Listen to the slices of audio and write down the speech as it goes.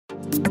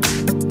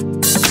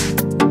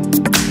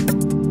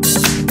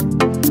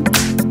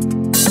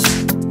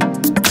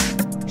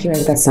Here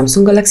I've got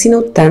Samsung Galaxy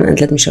Note 10 and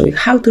let me show you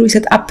how to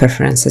reset app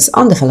preferences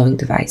on the following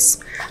device.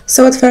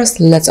 So at first,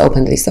 let's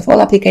open the list of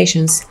all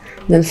applications,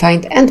 then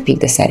find and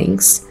pick the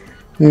settings.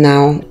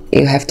 Now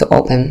you have to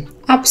open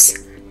apps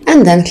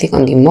and then click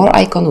on the more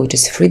icon, which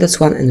is 3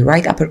 dots one in the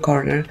right upper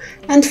corner,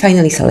 and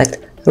finally select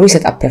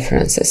reset app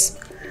preferences.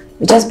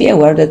 Just be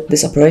aware that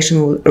this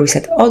operation will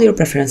reset all your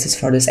preferences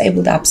for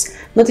disabled apps,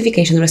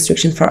 notification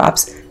restriction for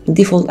apps,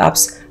 default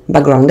apps,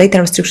 background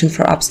data restriction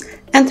for apps,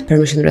 and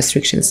permission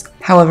restrictions.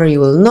 However, you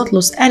will not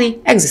lose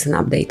any existing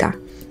app data.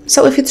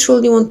 So if you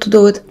truly want to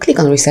do it, click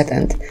on reset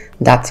and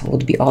that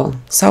would be all.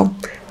 So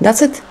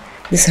that's it.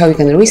 This is how you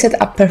can reset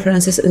app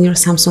preferences in your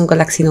Samsung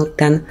Galaxy Note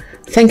 10.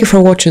 Thank you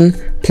for watching.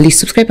 Please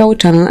subscribe our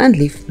channel and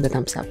leave the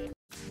thumbs up.